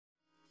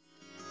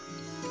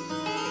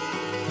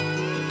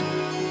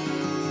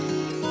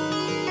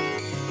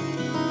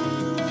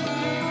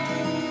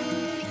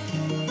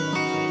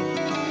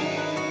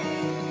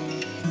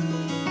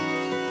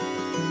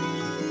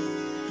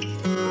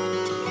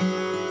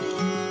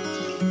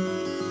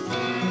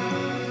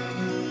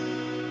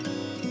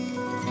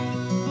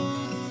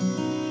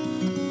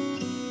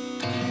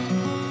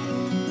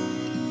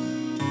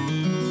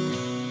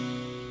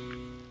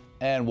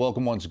And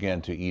welcome once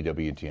again to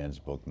EWTN's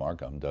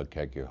Bookmark. I'm Doug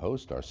Keck, your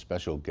host. Our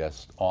special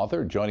guest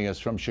author joining us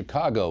from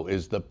Chicago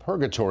is the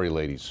Purgatory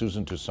lady,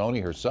 Susan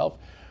Tassone herself.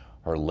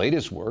 Her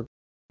latest work,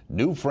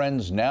 New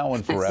Friends Now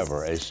and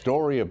Forever, a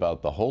story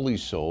about the holy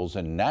souls,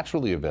 and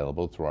naturally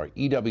available through our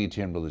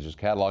EWTN religious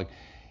catalog,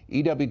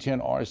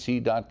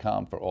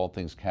 EWTNRC.com for all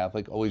things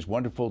Catholic. Always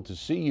wonderful to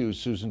see you,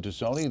 Susan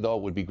Tassone, though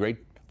it would be great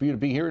for you to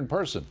be here in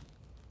person.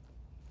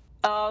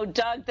 Oh,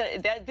 Doug,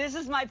 this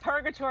is my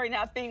purgatory,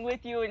 not being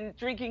with you and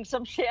drinking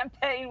some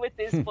champagne with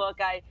this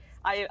book.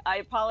 I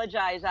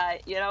apologize.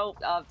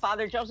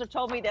 Father Joseph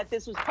told me that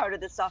this was part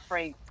of the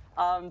suffering,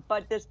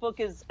 but this book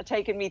has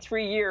taken me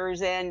 3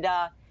 years, and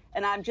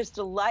I'm just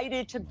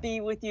delighted to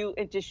be with you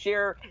and to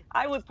share.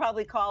 I would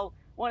probably call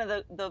one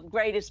of the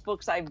greatest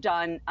books I've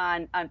done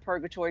on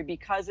purgatory,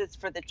 because it's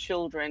for the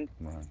children.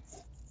 Right.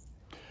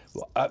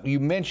 Well,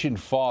 you mentioned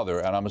Father,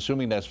 and I'm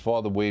assuming that's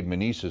Father Wade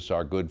Meneses,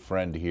 our good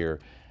friend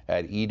here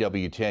at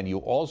EWTN. You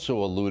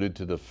also alluded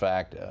to the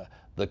fact,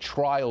 the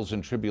trials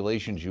and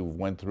tribulations you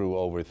went through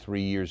over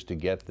 3 years to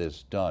get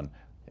this done.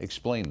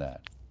 Explain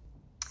that.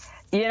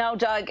 You know,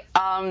 Doug,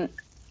 I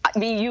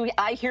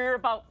hear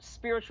about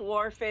spiritual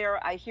warfare.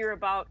 I hear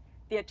about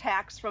the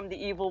attacks from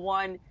the evil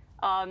one.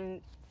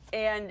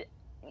 And,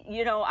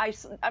 you know, I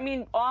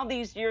mean, all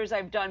these years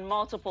I've done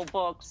multiple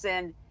books,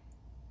 and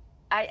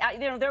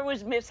there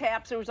was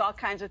mishaps, there was all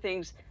kinds of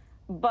things.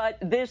 But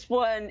this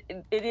one,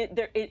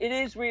 it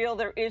is real.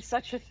 There is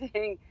such a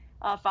thing.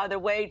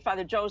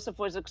 Father Joseph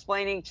was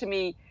explaining to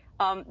me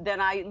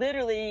that I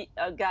literally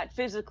got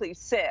physically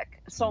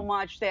sick so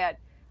much that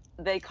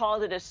they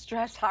called it a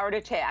stress heart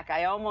attack.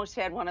 I almost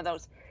had one of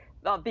those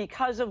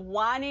because of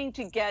wanting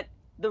to get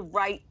the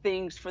right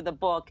things for the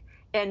book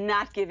and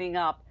not giving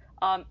up.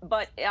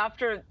 But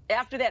after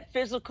that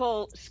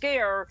physical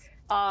scare,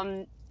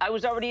 I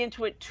was already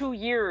into it 2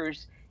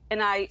 years.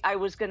 And I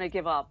was going to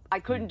give up. I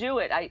couldn't do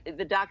it.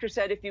 The doctor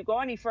said, if you go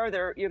any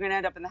further, you're going to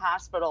end up in the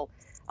hospital.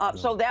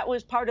 So that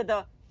was part of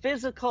the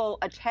physical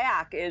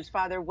attack, as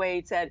Father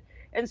Wade said.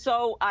 And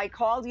so I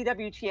called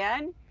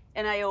EWTN,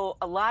 and I owe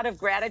a lot of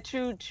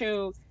gratitude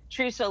to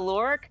Teresa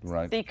Lurick,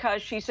 right,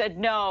 because she said,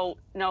 no,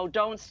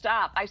 don't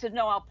stop. I said,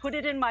 no, I'll put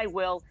it in my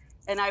will,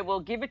 and I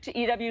will give it to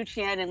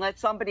EWTN and let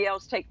somebody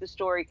else take the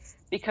story,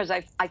 because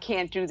I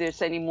can't do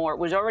this anymore. It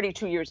was already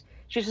 2 years.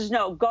 She says,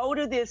 no, go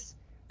to this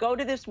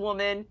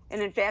woman.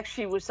 And in fact,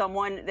 she was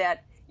someone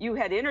that you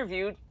had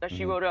interviewed.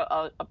 She wrote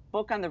a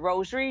book on the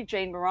rosary,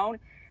 Jane Marone.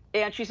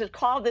 And she said,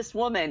 call this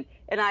woman.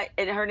 And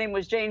her name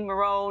was Jane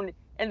Marone.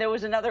 And there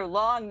was another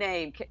long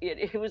name.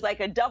 It was like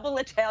a double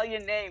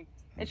Italian name.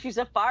 And she's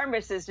a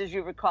pharmacist, as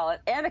you recall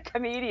it, and a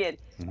comedian.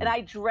 And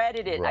I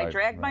dreaded it. Right, I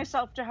dragged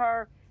myself to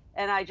her,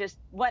 and I just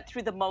went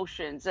through the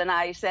motions. And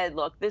I said,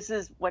 look, this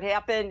is what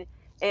happened.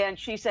 And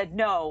she said,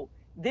 no,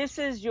 this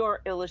is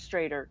your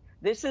illustrator.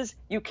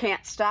 You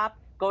can't stop.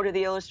 Go to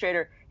the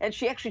illustrator. And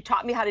she actually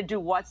taught me how to do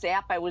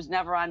WhatsApp. I was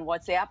never on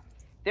WhatsApp.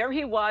 There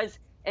he was.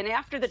 And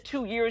after the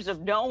 2 years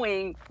of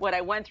knowing what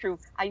I went through,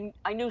 I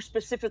knew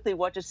specifically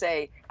what to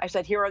say. I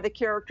said, here are the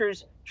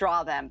characters,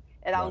 draw them.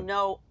 And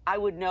I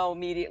would know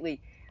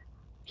immediately.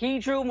 He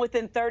drew them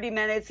within 30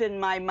 minutes and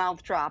my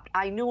mouth dropped.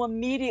 I knew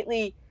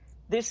immediately,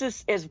 this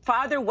is, as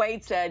Father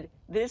Wade said,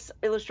 this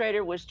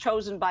illustrator was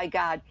chosen by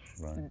God.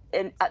 Right.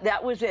 And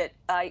that was it.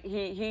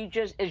 He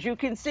just, as you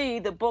can see,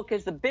 the book,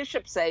 as the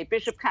bishops say,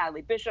 Bishop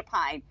Conley, Bishop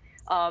Hine,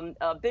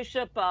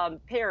 Bishop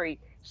Perry,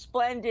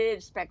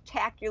 splendid,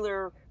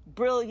 spectacular,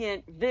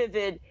 brilliant,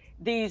 vivid.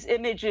 These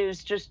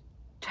images just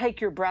take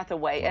your breath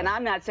away. Right. And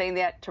I'm not saying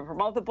that to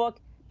promote the book,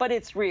 but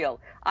it's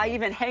real. I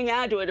even hang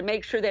on to it to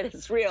make sure that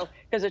it's real,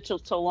 because it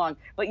took so long.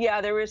 But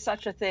yeah, there is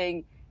such a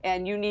thing,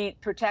 and you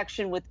need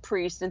protection with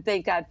priests. And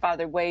thank God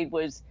Father Wade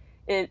was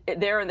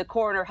there in the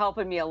corner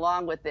helping me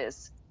along with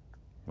this.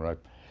 Right.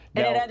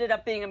 And it ended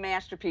up being a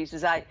masterpiece,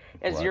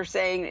 as you're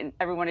saying, and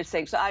everyone is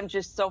saying. So I'm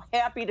just so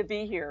happy to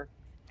be here.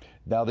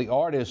 Now, the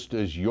artist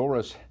is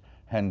Joris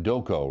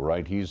Handoko,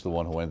 right? He's the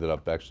one who ended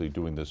up actually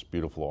doing this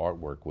beautiful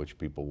artwork, which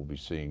people will be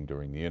seeing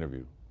during the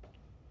interview.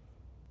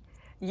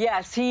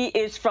 Yes, he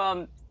is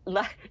from,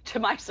 to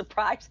my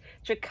surprise,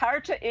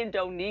 Jakarta,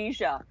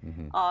 Indonesia.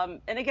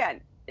 And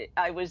again,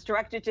 I was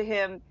directed to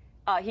him.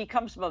 He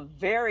comes from a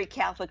very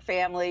Catholic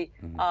family.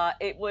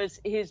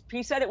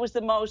 He said it was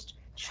the most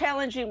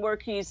challenging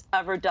work he's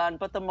ever done,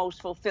 but the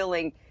most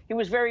fulfilling. He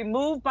was very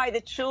moved by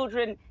the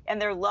children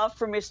and their love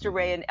for Mr.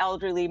 Ray, an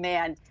elderly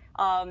man.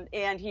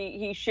 And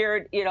he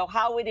shared,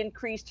 how it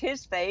increased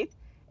his faith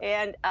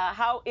and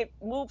how it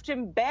moved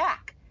him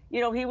back.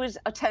 He was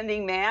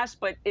attending Mass,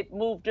 but it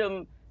moved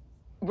him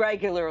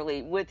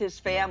regularly with his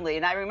family.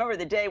 And I remember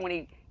the day when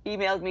he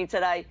emailed me and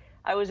said,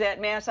 I was at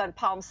Mass on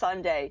Palm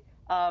Sunday.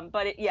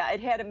 But it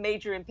had a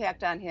major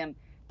impact on him.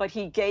 But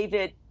he gave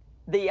it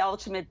the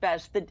ultimate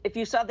best. If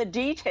you saw the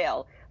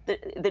detail,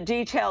 the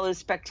detail is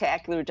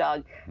spectacular,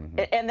 Doug.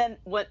 And then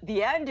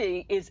the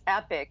ending is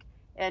epic.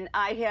 And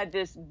I had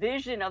this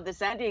vision of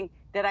this ending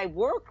that I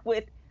worked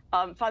with.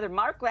 Father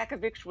Mark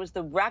Lakovich was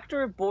the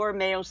rector of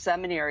Borromeo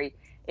Seminary.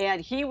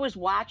 And he was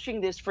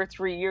watching this for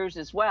 3 years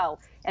as well.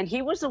 And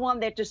he was the one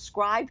that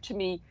described to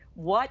me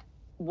what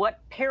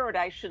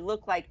paradise should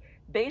look like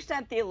based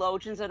on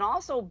theologians and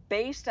also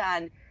based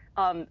on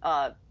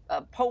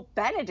Pope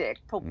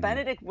Benedict. Pope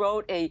Benedict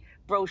wrote a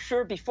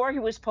brochure before he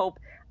was Pope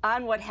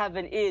on what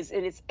heaven is.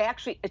 And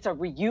it's a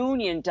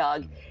reunion,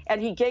 Doug.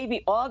 And he gave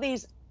me all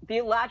these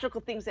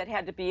theological things that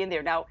had to be in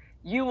there. Now,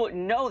 you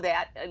wouldn't know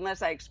that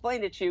unless I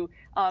explained it to you.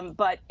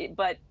 But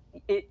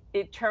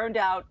it turned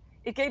out,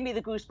 it gave me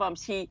the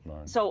goosebumps.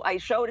 So I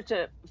showed it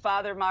to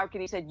Father Mark,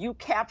 and he said, "You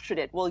captured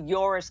it." Well,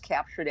 yours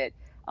captured it.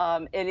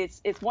 And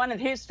it's one of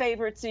his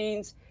favorite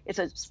scenes. It's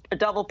a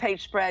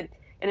double-page spread,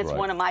 and it's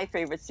one of my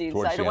favorite scenes.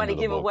 I don't want to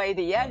give away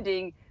the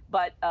ending,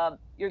 but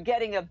you're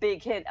getting a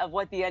big hint of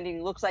what the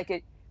ending looks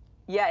like.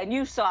 Yeah, and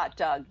you saw it,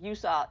 Doug. You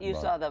saw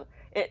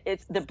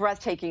it's the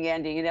breathtaking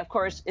ending, and of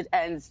course it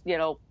ends,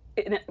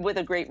 with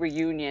a great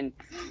reunion.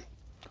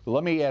 Well,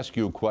 let me ask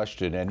you a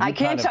question. And I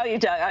can't tell you,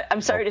 Doug.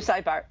 I'm sorry to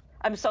sidebar.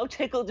 I'm so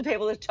tickled to be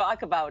able to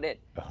talk about it.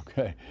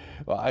 Okay.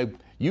 Well,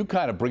 you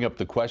kind of bring up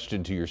the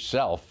question to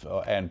yourself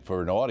and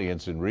for an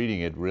audience in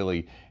reading it,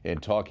 really,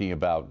 and talking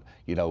about,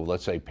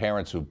 let's say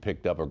parents who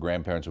picked up or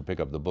grandparents who pick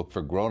up the book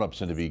for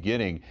grown-ups in the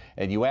beginning,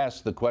 and you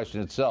ask the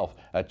question itself,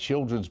 a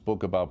children's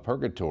book about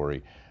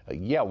purgatory.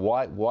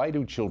 Why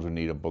do children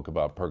need a book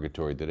about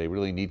purgatory? Do they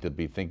really need to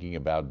be thinking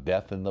about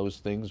death and those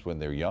things when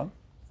they're young?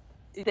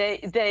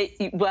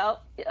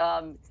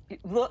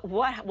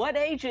 What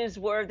ages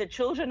were the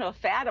children of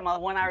Fatima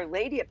when Our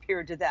Lady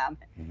appeared to them?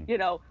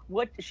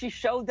 What she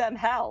showed them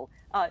hell.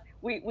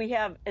 We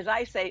have, as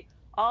I say,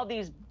 all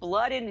these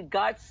blood and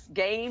guts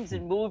games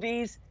and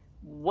movies.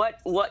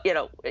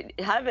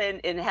 Heaven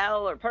and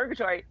hell or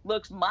purgatory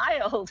looks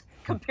mild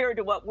compared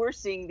to what we're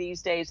seeing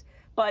these days.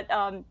 But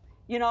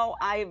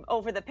I've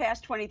over the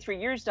past 23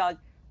 years, Doug,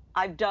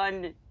 I've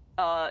done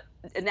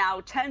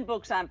now 10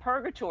 books on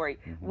purgatory.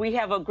 We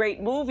have a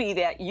great movie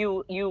that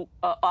you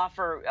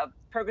offer,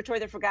 Purgatory: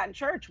 The Forgotten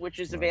Church, which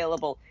is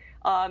available.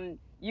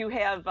 You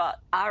have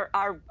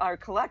our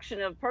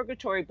collection of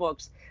purgatory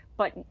books,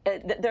 but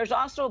there's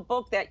also a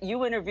book that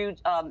you interviewed,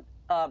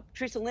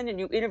 Teresa Linden,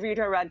 you interviewed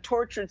her on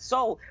Tortured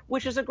Soul,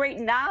 which is a great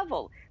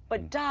novel.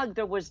 But Doug,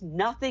 there was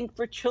nothing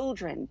for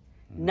children.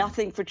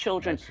 Nothing for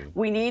children.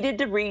 We needed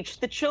to reach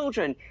the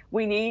children.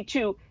 We need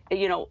to,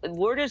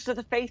 where does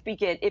the faith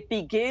begin? It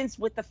begins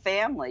with the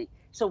family.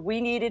 So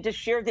we needed to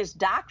share this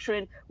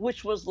doctrine,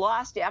 which was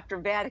lost after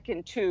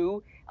Vatican II.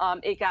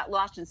 It got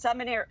lost in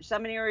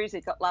seminaries.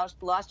 It got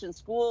lost in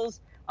schools.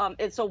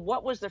 And so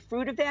what was the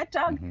fruit of that,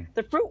 Doug?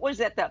 The fruit was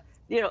that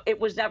it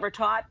was never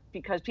taught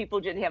because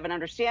people didn't have an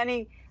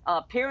understanding.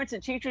 Parents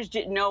and teachers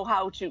didn't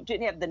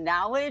have the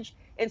knowledge.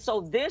 And so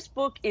this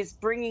book is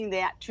bringing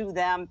that to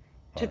them.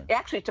 To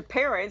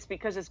parents,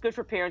 because it's good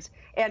for parents,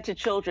 and to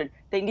children.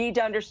 They need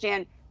to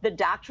understand the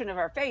doctrine of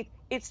our faith.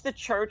 It's the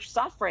church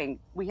suffering.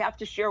 We have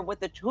to share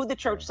who the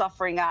church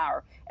suffering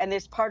are, and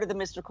it's part of the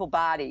mystical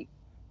body.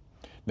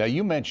 Now,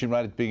 you mentioned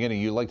right at the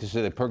beginning, you like to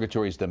say that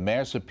purgatory is the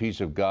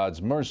masterpiece of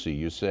God's mercy.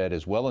 You said,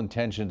 as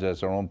well-intentioned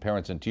as our own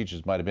parents and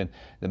teachers might have been,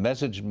 the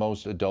message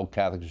most adult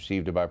Catholics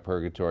received about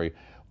purgatory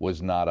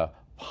was not a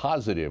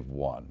positive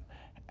one.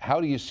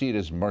 How do you see it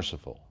as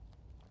merciful?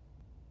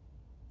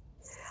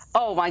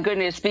 Oh my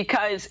goodness!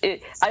 Because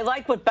I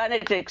like what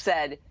Benedict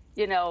said.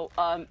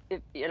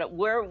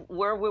 Where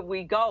would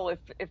we go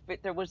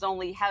if there was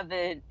only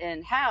heaven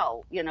and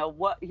hell?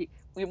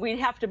 We'd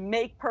have to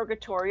make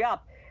purgatory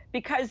up,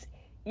 because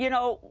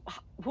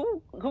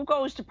who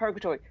goes to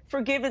purgatory?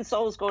 Forgiven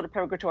souls go to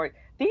purgatory.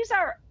 These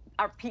are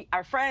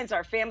our friends,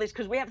 our families,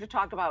 because we have to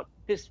talk about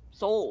this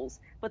souls,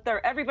 but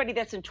they're everybody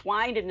that's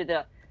entwined into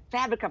the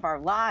fabric of our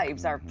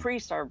lives. Our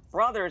priests, our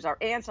brothers, our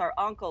aunts, our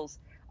uncles,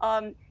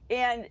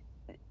 and.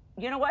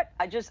 You know what?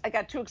 I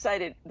got too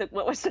excited.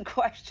 What was the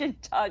question,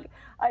 Doug?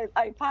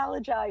 I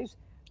apologize.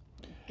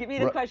 Give me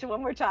the question one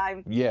more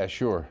time. Yeah,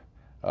 sure.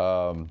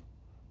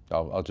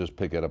 I'll just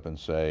pick it up and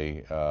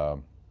say,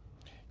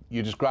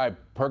 you describe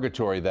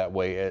purgatory that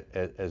way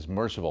as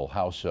merciful.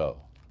 How so?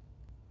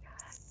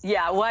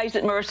 Yeah, why is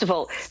it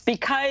merciful?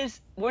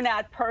 Because we're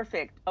not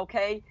perfect,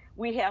 okay?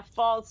 We have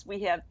faults, we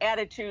have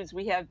attitudes,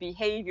 we have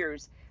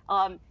behaviors,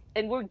 and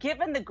we're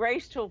given the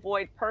grace to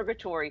avoid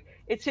purgatory.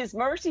 It's His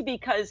mercy,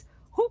 because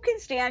who can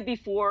stand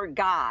before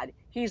God?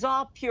 He's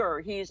all pure.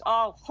 He's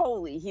all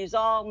holy. He's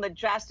all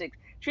majestic.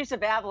 Teresa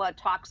of Avila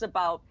talks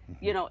about,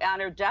 on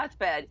her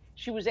deathbed,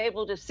 she was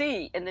able to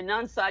see, and the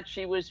nuns thought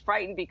she was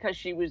frightened because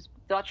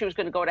thought she was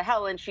going to go to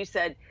hell. And she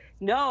said,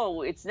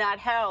 no, it's not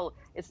hell.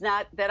 It's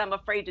not that I'm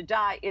afraid to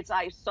die. It's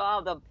I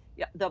saw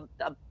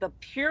the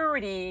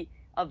purity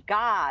of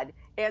God.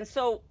 And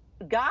so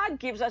God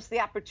gives us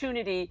the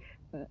opportunity.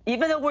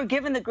 Even though we're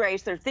given the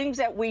grace, there are things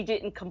that we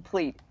didn't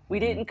complete. We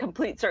didn't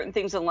complete certain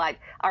things in life.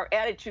 Our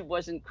attitude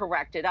wasn't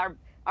corrected. Our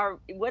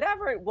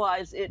whatever it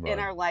was in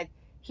our life,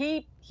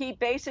 he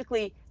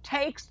basically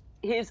takes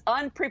his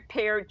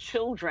unprepared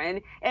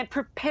children and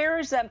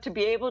prepares them to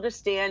be able to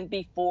stand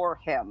before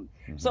him.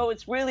 So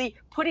it's really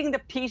putting the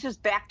pieces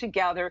back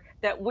together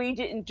that we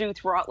didn't do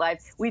throughout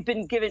life. We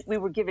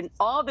were given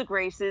all the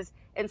graces,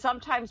 and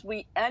sometimes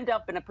we end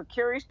up in a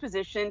precarious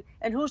position,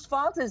 and whose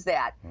fault is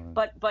that?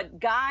 But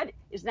God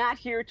is not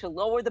here to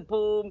lower the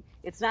boom.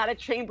 It's not a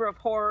chamber of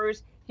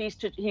horrors.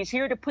 He's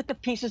here to put the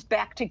pieces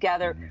back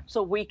together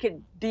so we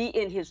can be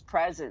in his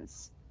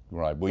presence.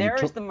 Right. Well,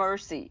 there's the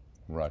mercy.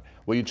 Right.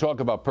 Well, you talk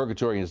about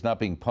purgatory as not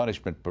being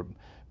punishment,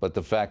 but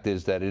the fact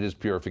is that it is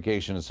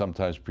purification, and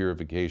sometimes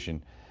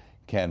purification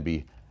can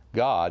be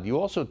God. You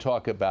also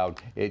talk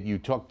about it, you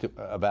talked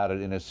about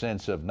it in a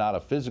sense of not a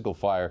physical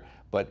fire,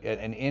 but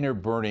an inner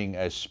burning,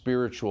 a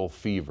spiritual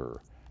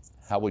fever.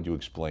 How would you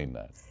explain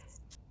that?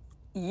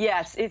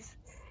 Yes,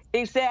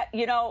 it's that,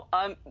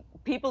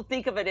 people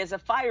think of it as a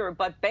fire,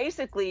 but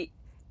basically,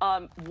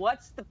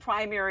 what's the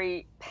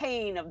primary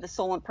pain of the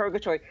soul in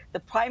purgatory? The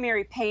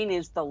primary pain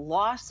is the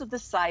loss of the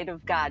sight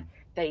of God.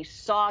 They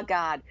saw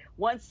God.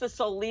 Once the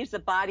soul leaves the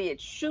body, it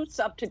shoots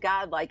up to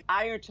God like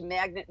iron to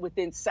magnet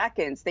within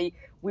seconds. We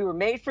were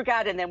made for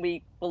God, and then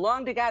we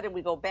belong to God, and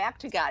we go back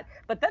to God.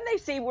 But then they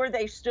see where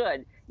they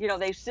stood.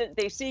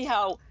 They see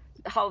how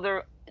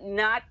they're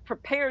not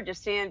prepared to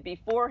stand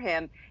before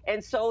him,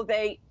 and so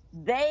they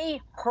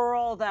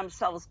hurl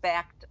themselves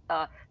back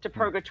to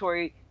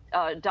purgatory.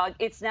 Doug,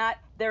 it's not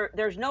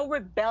there's no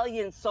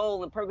rebellion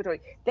soul in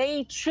purgatory.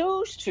 They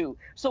choose to.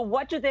 So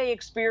what do they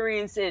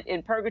experience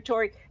in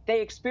purgatory?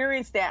 They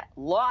experience that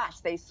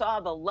loss. They saw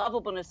the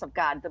lovableness of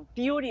God, the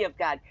beauty of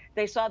God.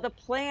 They saw the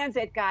plans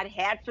that God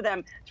had for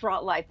them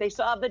throughout life. They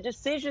saw the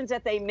decisions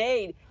that they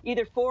made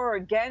either for or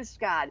against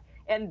God.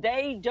 And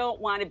they don't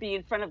want to be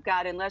in front of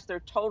God unless they're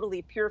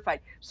totally purified.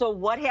 So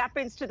what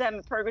happens to them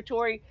in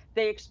purgatory?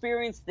 They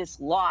experience this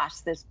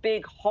loss, this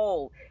big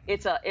hole.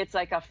 It's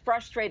like a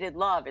frustrated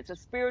love. It's a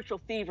spiritual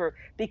fever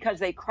because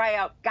they cry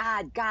out,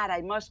 God, God,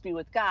 I must be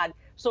with God.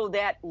 So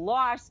that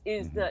loss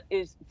is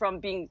from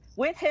being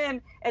with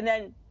him and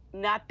then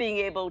not being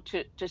able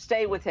to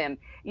stay with him.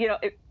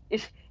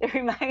 It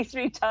reminds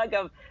me, Doug,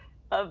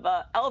 of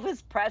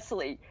Elvis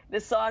Presley, the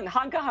song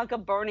Hunka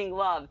Hunka Burning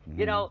Love.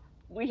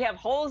 We have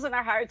holes in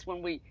our hearts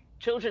when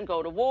children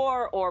go to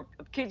war, or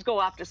kids go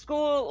off to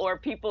school, or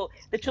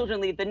the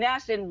children leave the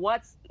nest, and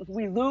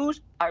we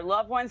lose our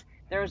loved ones,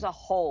 there's a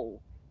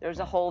hole. There's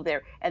a hole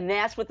there. And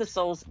that's what the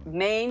soul's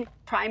main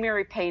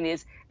primary pain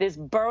is, this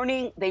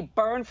burning. They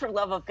burn for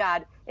love of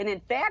God. And in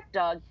fact,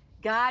 Doug,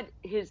 God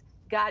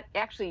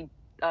actually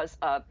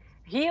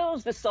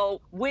heals the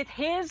soul with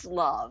his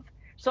love.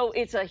 So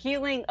it's a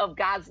healing of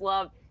God's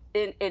love.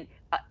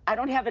 I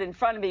don't have it in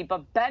front of me,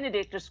 but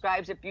Benedict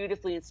describes it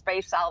beautifully in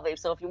Space Salve.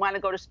 So if you want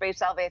to go to Space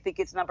Salve, I think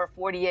it's number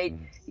 48.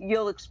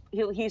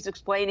 He's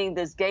explaining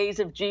this gaze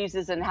of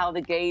Jesus and how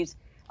the gaze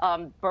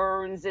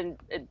burns and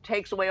it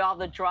takes away all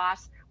the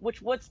dross.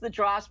 What's the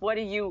dross? What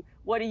are you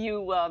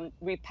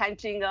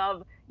repenting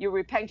of? You're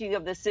repenting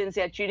of the sins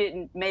that you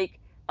didn't make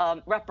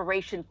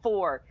reparation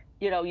for.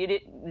 You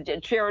didn't, a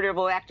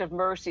charitable act of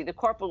mercy, the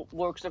corporal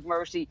works of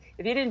mercy.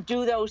 If you didn't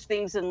do those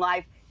things in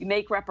life, you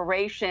make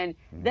reparation,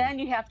 then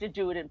you have to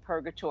do it in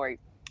purgatory.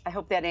 I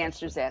hope that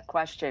answers that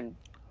question.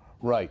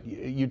 Right.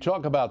 You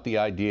talk about the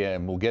idea,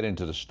 and we'll get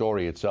into the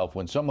story itself.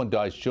 When someone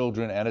dies,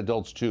 children and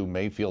adults too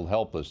may feel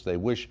helpless. They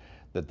wish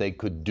that they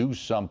could do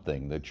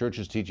something. The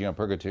church's teaching on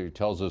purgatory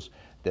tells us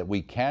that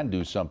we can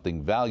do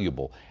something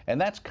valuable. And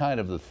that's kind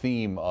of the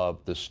theme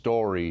of the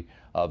story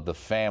of the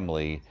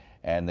family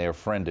and their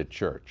friend at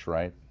church,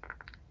 right?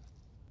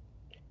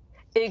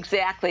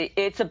 Exactly.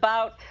 It's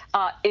about,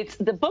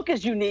 the book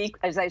is unique,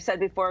 as I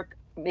said before,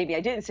 maybe I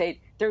didn't say it,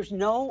 there's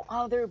no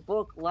other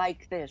book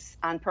like this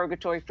on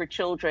purgatory for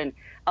children.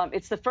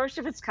 It's the first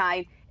of its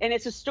kind, and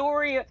it's a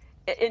story,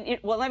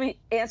 well, let me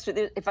answer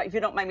this, if you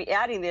don't mind me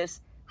adding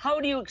this.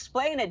 How do you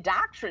explain a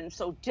doctrine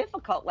so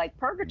difficult like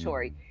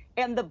purgatory?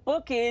 And the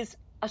book is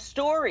a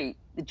story.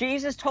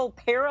 Jesus told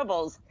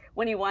parables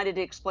when he wanted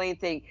to explain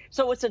things.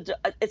 So it's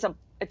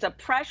a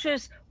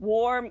precious,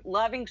 warm,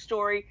 loving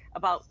story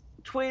about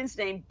twins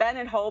named Ben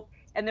and Hope,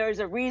 and there's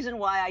a reason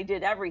why I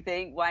did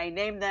everything, why I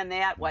named them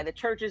that, why the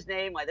church's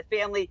name, why the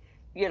family,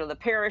 the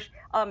parish,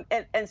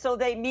 and so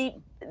they meet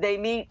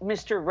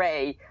Mr.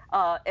 Ray,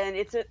 and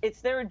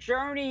it's their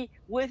journey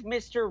with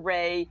Mr.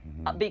 Ray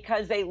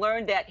because they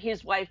learned that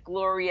his wife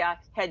Gloria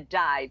had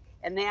died,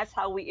 and that's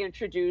how we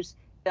introduce.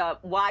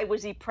 Why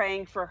was he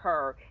praying for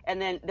her?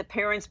 And then the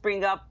parents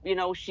bring up,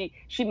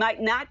 she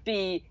might not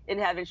be in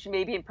heaven, she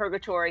may be in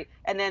purgatory.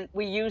 And then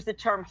we use the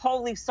term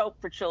holy soap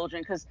for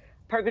children because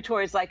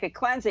purgatory is like a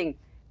cleansing.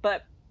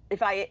 But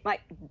I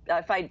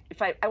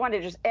want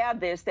to just add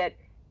this, that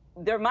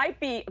there might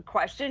be a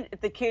question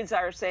if the kids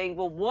are saying,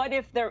 well, what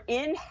if they're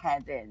in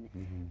heaven?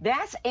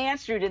 That's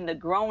answered in the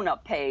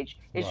grown-up page.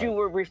 As you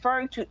were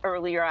referring to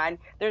earlier on,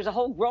 there's a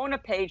whole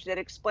grown-up page that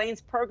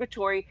explains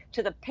purgatory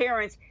to the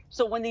parents.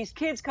 So when these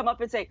kids come up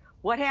and say,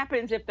 what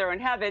happens if they're in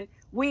heaven?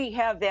 We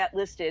have that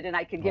listed, and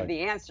I can give the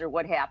answer,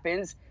 what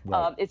happens.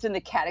 It's in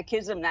the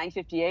Catechism,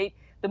 958.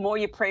 the more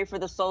you pray for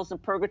the souls in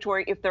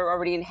purgatory, if they're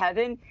already in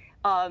heaven,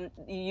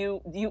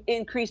 you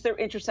increase their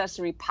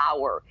intercessory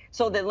power.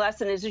 So the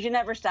lesson is you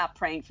never stop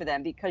praying for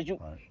them, because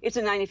it's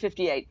a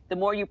 90-58. The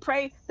more you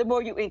pray, the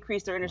more you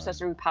increase their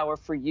intercessory power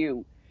for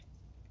you.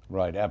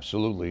 Right,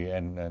 absolutely,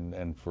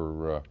 and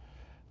for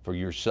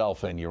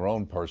yourself and your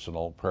own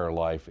personal prayer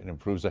life, it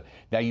improves that.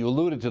 Now, you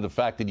alluded to the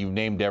fact that you've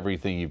named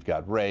everything. You've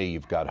got Ray,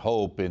 you've got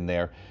Hope in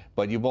there,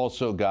 but you've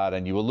also got,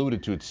 and you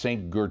alluded to it,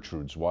 St.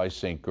 Gertrude's. Why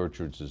St.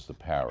 Gertrude's is the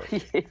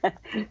parish?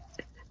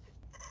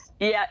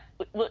 Yeah,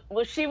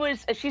 well,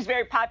 she's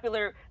very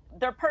popular.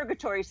 They're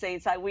purgatory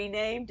saints. We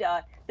named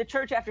the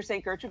church after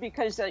St. Gertrude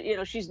because,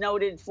 she's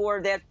noted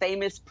for that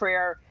famous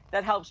prayer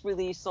that helps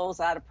release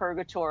souls out of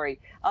purgatory.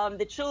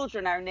 The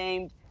children are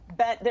named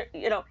Ben.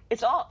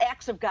 It's all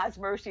acts of God's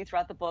mercy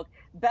throughout the book.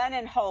 Ben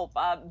and Hope.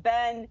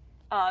 Ben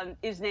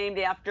is named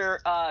after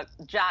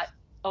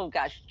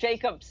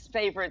Jacob's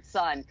favorite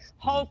son.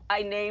 Hope,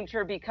 I named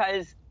her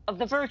because of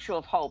the virtue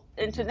of hope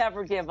and to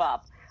never give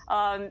up.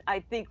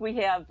 I think we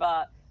have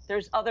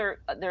there's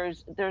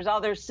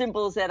other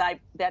symbols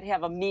that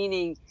have a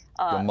meaning.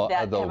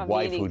 The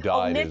wife who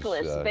died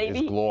Nicholas,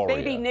 is Gloria.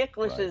 Baby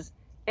Nicholas is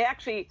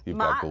actually You've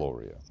got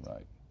Gloria,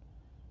 right?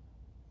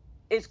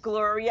 It's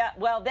Gloria.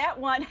 Well, that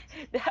one,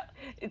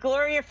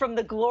 Gloria from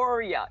the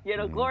Gloria.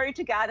 Glory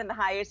to God in the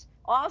highest.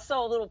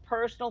 Also, a little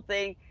personal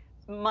thing.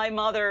 My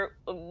mother,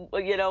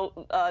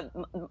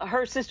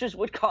 her sisters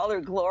would call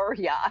her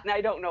Gloria, and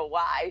I don't know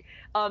why.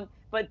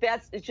 But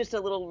it's just a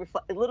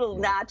little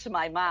nod to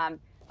my mom.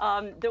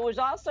 There was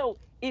also,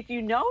 if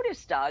you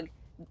notice, Doug,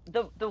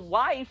 the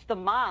wife, the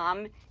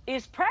mom,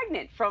 is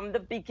pregnant from the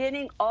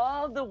beginning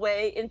all the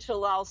way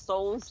until All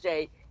Souls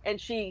Day, and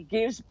she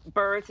gives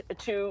birth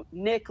to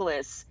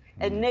Nicholas.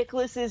 And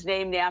Nicholas is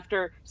named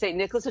after St.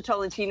 Nicholas of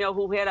Tolentino,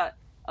 who had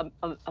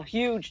a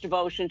huge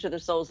devotion to the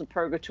souls of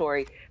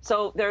purgatory.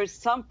 So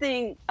there's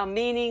a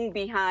meaning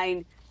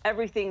behind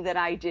everything that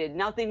I did.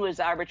 Nothing was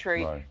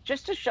arbitrary. Right.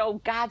 Just to show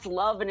God's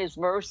love and his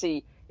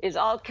mercy is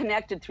all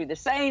connected through the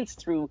saints,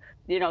 through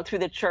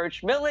the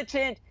church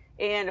militant,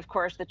 and of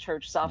course the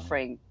church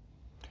suffering.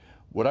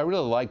 What I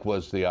really like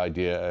was the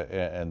idea,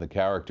 and the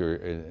character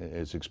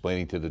is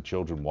explaining to the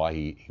children why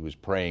he was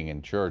praying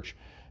in church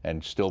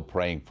and still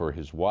praying for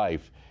his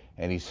wife.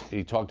 And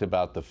he talked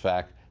about the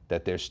fact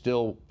that they're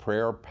still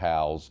prayer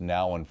pals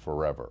now and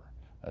forever.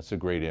 That's a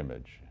great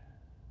image.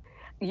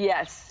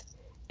 Yes,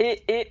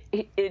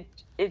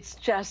 it's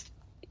just,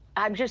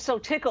 I'm just so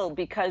tickled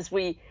because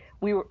we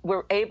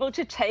were able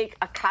to take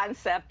a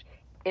concept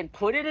and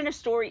put it in a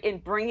story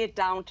and bring it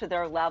down to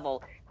their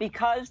level,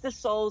 because the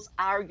souls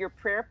are your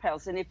prayer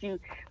pals. And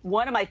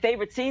one of my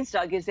favorite scenes,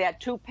 Doug, is that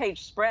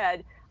 2-page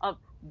spread of,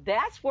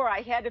 that's where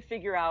I had to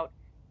figure out,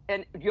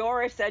 and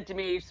Yoris said to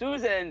me,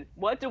 Susan,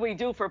 what do we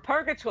do for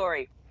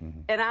purgatory?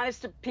 And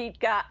honest to Pete,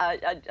 Doug,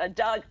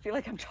 I feel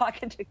like I'm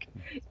talking to,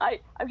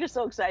 I'm just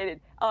so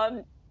excited.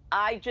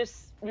 I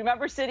just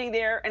remember sitting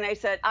there and I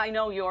said, I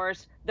know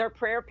yours, they're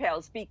prayer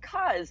pals,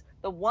 because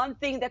the one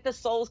thing that the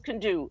souls can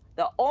do,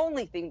 the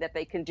only thing that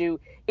they can do,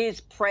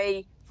 is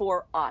pray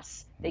for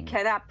us. They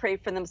cannot pray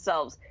for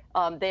themselves.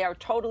 They are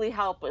totally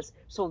helpless.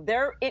 So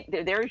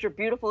there's your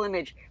beautiful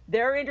image.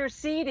 They're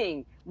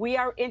interceding. We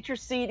are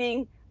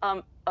interceding.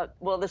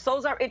 The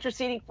souls are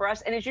interceding for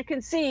us. And as you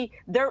can see,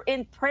 they're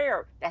in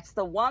prayer. That's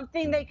the one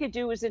thing they could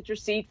do, is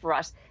intercede for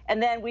us.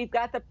 And then we've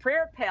got the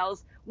prayer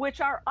pals,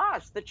 which are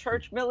us, the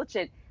church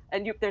militant.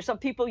 And there's some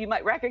people you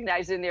might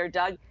recognize in there,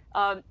 Doug.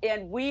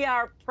 And we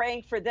are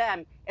praying for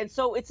them. And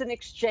so it's an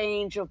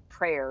exchange of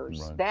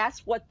prayers. Right.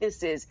 That's what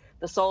this is.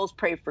 The souls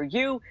pray for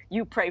you,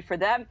 you pray for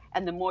them.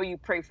 And the more you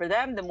pray for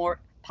them, the more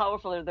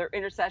powerful their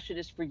intercession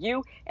is for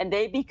you. And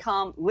they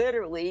become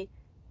literally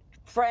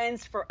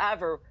friends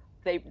forever.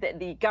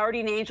 The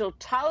guardian angel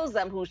tells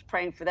them who's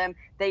praying for them.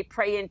 They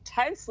pray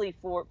intensely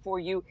for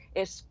you,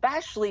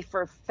 especially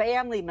for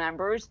family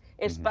members,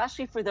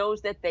 especially for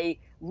those that they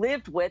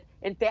lived with.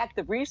 In fact,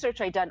 the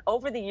research I've done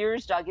over the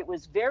years, Doug, it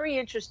was very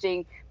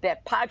interesting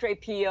that Padre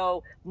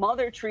Pio,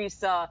 Mother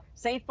Teresa,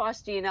 St.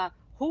 Faustina,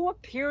 who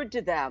appeared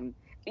to them,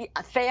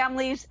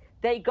 families,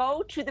 they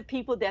go to the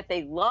people that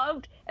they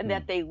loved and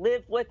that they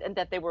lived with and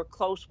that they were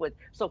close with.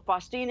 So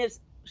Faustina's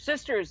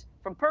sisters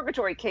from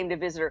Purgatory came to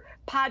visit her.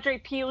 Padre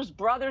Pio's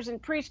brothers and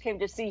priests came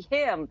to see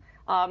him.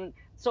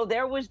 So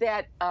there was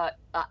that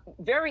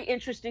very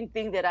interesting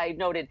thing that I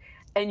noted.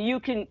 And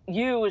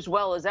you as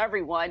well as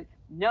everyone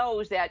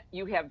knows that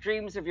you have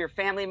dreams of your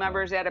family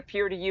members that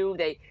appear to you.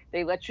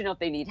 They let you know if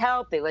they need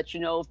help. They let you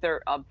know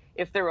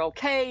if they're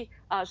okay.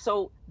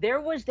 So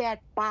there was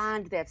that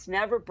bond that's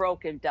never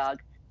broken,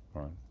 Doug.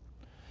 Right.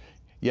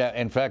 Yeah,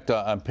 in fact,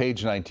 on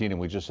page 19,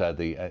 and we just had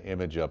the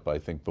image up, I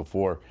think,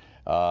 before,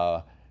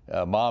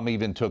 Mom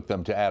even took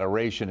them to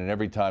adoration, and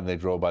every time they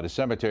drove by the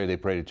cemetery, they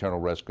prayed eternal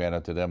rest grant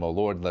unto them, O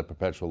Lord, and let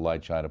perpetual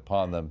light shine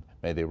upon them.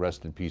 May they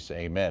rest in peace,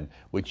 amen,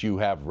 which you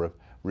have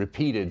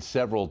repeated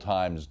several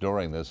times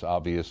during this,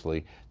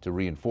 obviously, to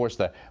reinforce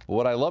that. But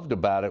what I loved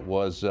about it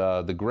was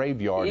the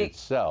graveyard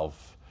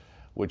itself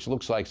which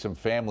looks like some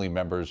family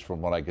members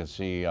from what I can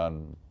see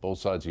on both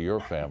sides of your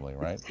family,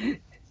 right?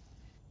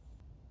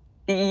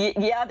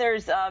 Yeah,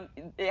 there's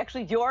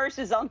actually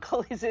his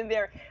uncle is in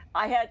there.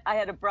 I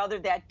had a brother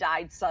that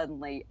died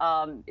suddenly.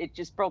 It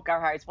just broke our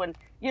hearts when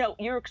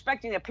you're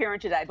expecting a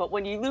parent to die, but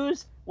when you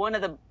lose one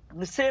of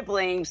the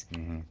siblings,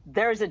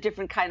 there's a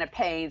different kind of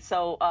pain.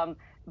 So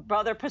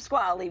brother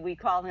Pasquale, we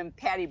call him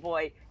Patty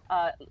Boy,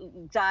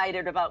 died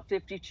at about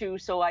 52.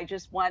 So I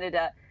just wanted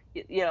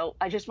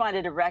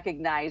to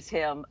recognize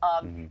him.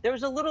 There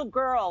was a little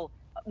girl.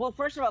 Well,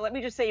 first of all, let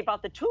me just say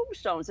about the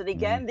tombstones. And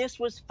again, this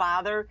was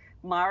Father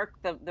Mark,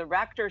 the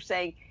rector,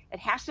 saying it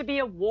has to be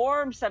a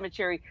warm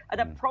cemetery, an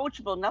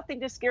approachable, nothing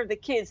to scare the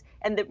kids,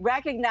 and that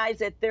recognize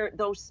that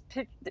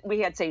we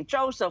had St.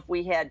 Joseph,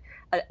 we had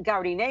a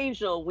guardian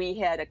angel, we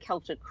had a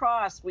Celtic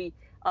cross, we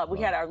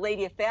had Our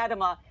Lady of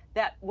Fatima,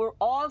 that we're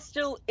all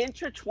still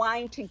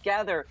intertwined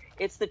together.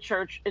 It's the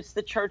church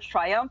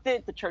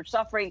triumphant, the church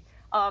suffering,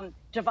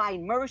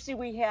 divine mercy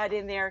we had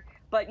in there.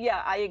 But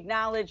yeah, I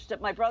acknowledged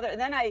my brother, and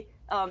then I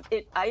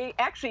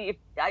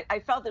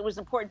felt it was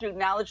important to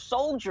acknowledge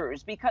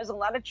soldiers, because a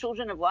lot of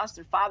children have lost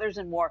their fathers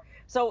in war.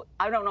 So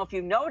I don't know if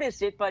you've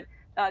noticed it, but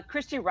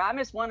Christy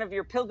Ramos, one of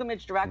your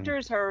pilgrimage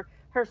directors, her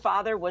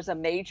father was a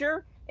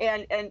major,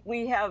 and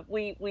we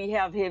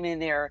have him in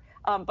there.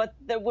 But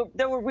there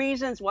were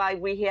reasons why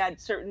we had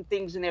certain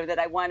things in there that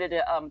I wanted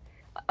to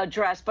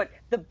address. But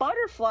the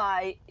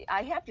butterfly,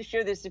 I have to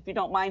share this if you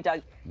don't mind,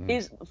 Doug,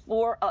 is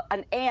for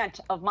an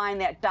aunt of mine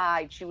that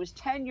died. She was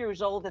 10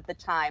 years old at the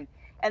time.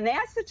 And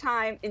that's the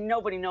time, and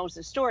nobody knows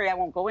the story, I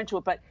won't go into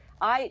it, but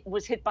I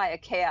was hit by a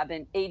cab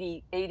in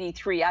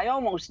 83. I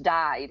almost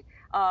died.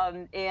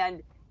 And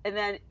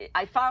then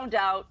I found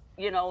out,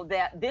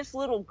 that this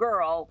little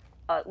girl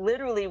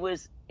literally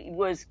was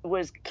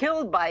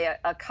killed by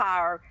a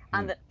car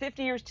on the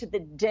 50 years to the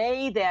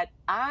day that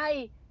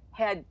I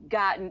had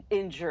gotten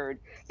injured.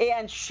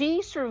 And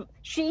she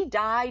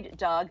died,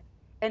 Doug,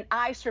 and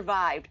I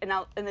survived. And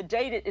the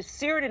date is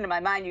seared into my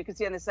mind. You can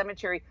see on the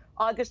cemetery,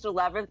 August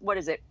 11th, what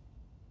is it?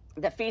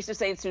 The Feast of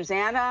St.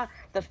 Susanna,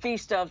 the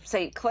Feast of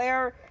St.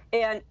 Clair.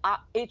 And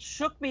it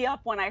shook me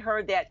up when I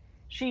heard that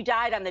she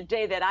died on the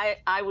day that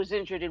I was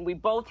injured, and we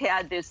both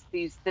had this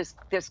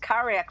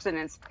car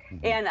accidents.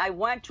 And I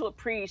went to a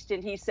priest,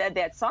 and he said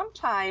that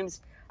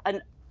sometimes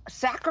a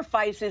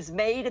sacrifice is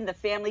made in the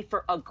family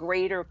for a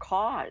greater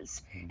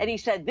cause. And he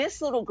said,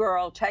 this little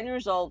girl, 10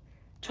 years old,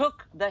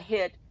 took the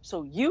hit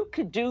so you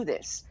could do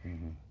this.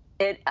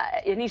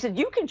 And he said,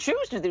 you can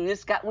choose to do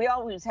this. We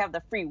always have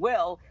the free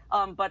will.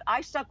 But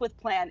I stuck with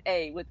plan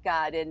A with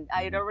God, and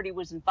I had already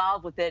was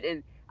involved with it.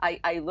 And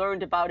I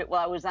learned about it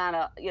while I was on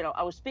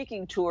I was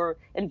speaking tour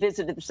and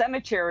visited the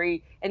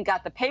cemetery and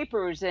got the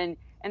papers. And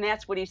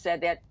that's what he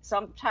said, that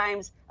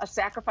sometimes a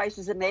sacrifice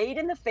is made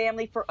in the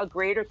family for a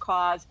greater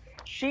cause.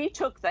 She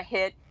took the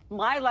hit.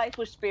 My life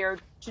was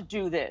spared to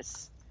do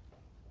this.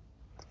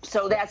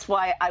 So that's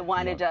why I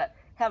wanted to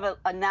have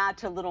a nod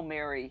to little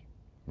Mary.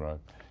 Right.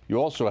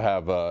 You also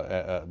have,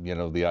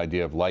 the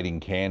idea of lighting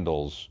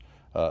candles,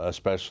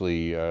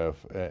 especially in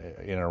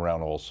and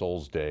around All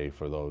Souls Day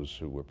for those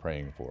who we're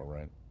praying for,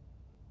 right?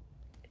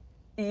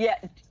 Yeah.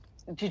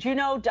 Did you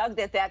know, Doug,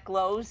 that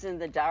glows in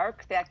the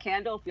dark, that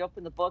candle, if you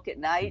open the book at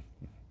night?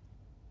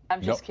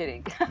 I'm just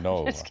kidding. No.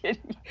 I'm just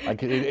kidding.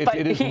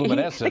 It is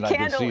luminescent. I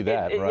can see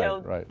that.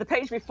 Right. The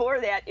page before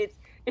that, it's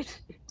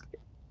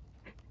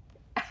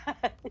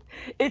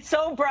it's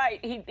so bright.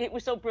 It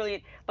was so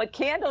brilliant. But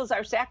candles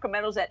are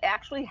sacramentals that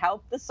actually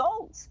help the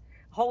souls.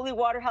 Holy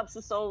water helps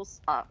the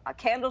souls.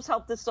 Candles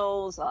help the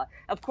souls.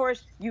 Of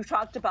course, you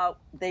talked about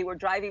they were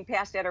driving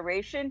past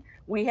adoration.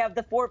 We have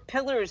the 4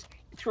 pillars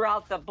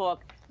throughout the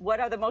book. What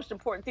are the most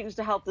important things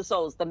to help the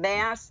souls? The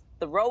Mass,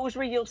 the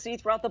Rosary you'll see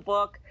throughout the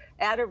book,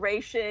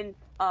 adoration,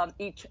 and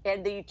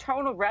the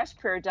eternal rest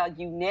prayer, Doug.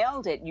 You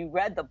nailed it. You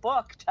read the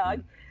book,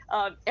 Doug,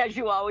 as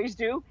you always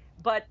do.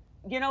 But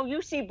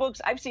you see books,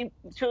 I've seen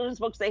children's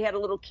books, they had a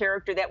little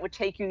character that would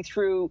take you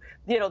through,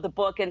 the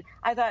book. And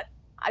I thought,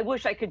 I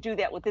wish I could do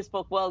that with this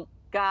book. Well,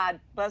 God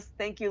bless,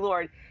 thank you,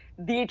 Lord.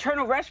 The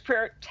eternal rest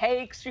prayer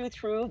takes you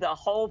through the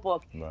whole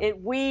book. Right.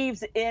 It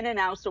weaves in and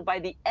out. So by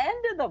the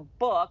end of the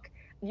book,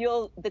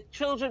 the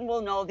children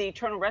will know the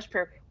eternal rest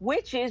prayer,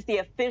 which is the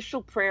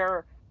official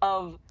prayer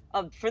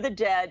for the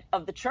dead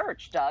of the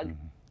church, Doug.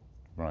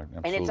 Right,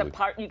 absolutely.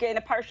 And you gain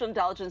a partial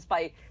indulgence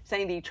by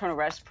saying the eternal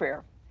rest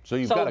prayer. So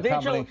you've got a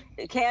vigil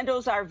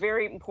candles are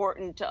very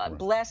important. Right.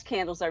 Blessed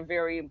candles are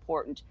very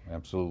important.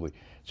 Absolutely.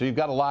 So you've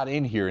got a lot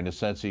in here in the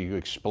sense that you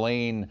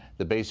explain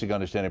the basic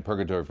understanding of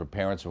purgatory for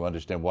parents who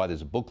understand why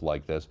there's a book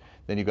like this.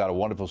 Then you've got a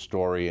wonderful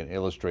story and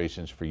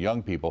illustrations for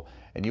young people.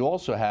 And you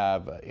also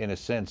have, in a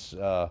sense,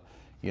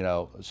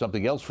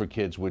 something else for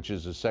kids, which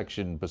is a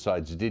section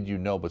besides Did You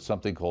Know, but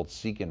something called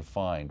Seek and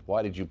Find.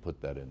 Why did you put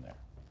that in there?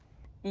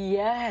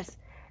 Yes.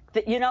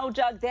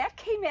 Doug, that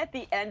came at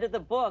the end of the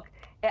book.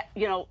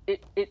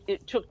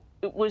 It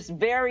was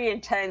very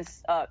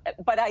intense,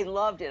 but I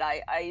loved it.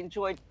 I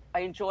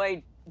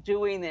enjoyed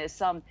doing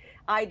this.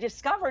 I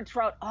discovered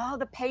throughout all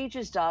the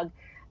pages, Doug,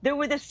 there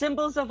were the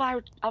symbols of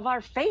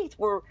our faith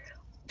were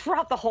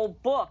throughout the whole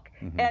book.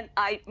 And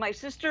my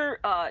sister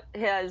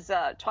has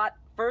taught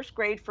first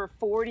grade for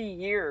 40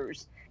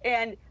 years,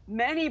 and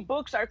many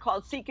books are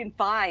called Seek and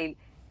Find.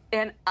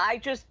 And I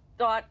just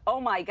thought, oh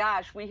my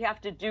gosh, we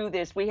have to do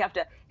this. We have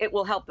to, it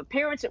will help the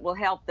parents, it will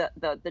help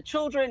the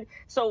children.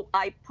 So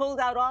I pulled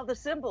out all the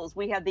symbols.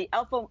 We have the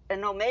Alpha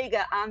and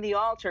Omega on the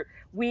altar.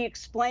 We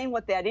explain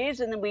what that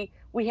is, and then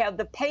we have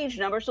the page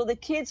number so the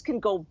kids can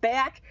go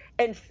back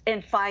and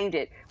find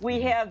it.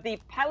 We have the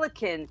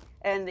pelican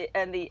and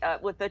the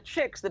with the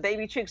chicks, the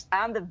baby chicks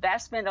on the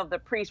vestment of the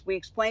priest. We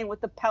explain what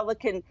the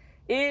pelican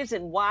is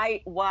and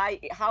why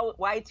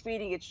it's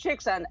feeding its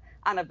chicks on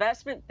a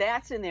vestment.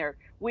 That's in there.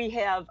 We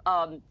have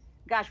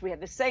we have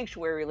the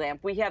sanctuary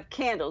lamp, we have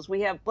candles,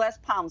 we have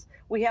blessed palms,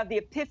 we have the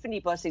epiphany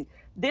blessing.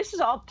 This is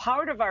all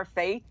part of our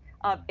faith,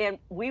 and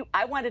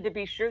I wanted to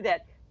be sure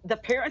that the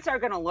parents are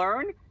going to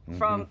learn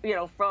from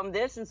from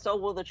this, and so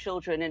will the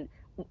children. And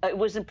it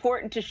was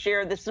important to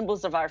share the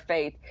symbols of our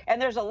faith.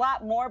 And there's a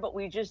lot more, but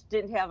we just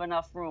didn't have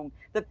enough room.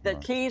 The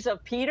keys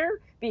of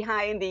Peter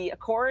behind the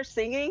chorus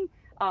singing,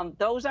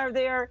 those are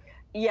there.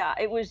 Yeah,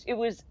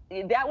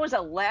 that was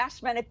a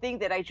last minute thing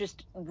that I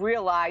just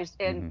realized,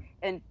 and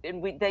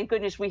we, thank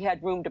goodness we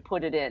had room to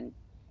put it in.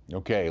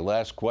 Okay,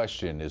 last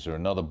question. Is there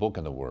another book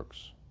in the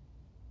works?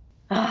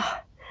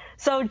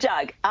 So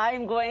Doug,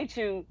 I'm going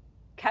to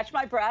catch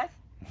my breath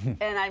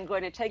and I'm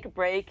going to take a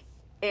break,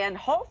 and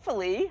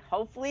hopefully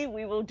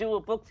we will do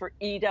a book for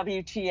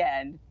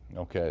EWTN.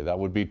 Okay, that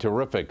would be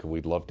terrific.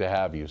 We'd love to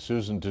have you.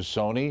 Susan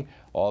Tassone,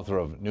 author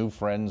of New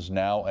Friends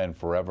Now and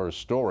Forever, a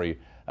story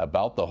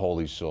about the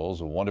Holy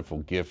Souls, a wonderful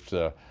gift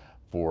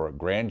for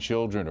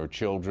grandchildren or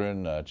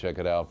children. Check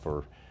it out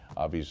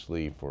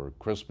obviously for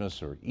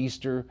Christmas or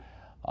Easter.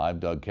 I'm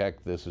Doug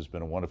Keck. This has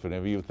been a wonderful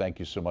interview. Thank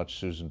you so much,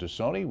 Susan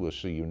Tassone. We'll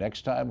see you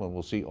next time, and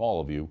we'll see all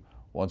of you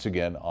once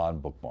again on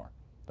Bookmark.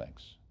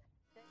 Thanks.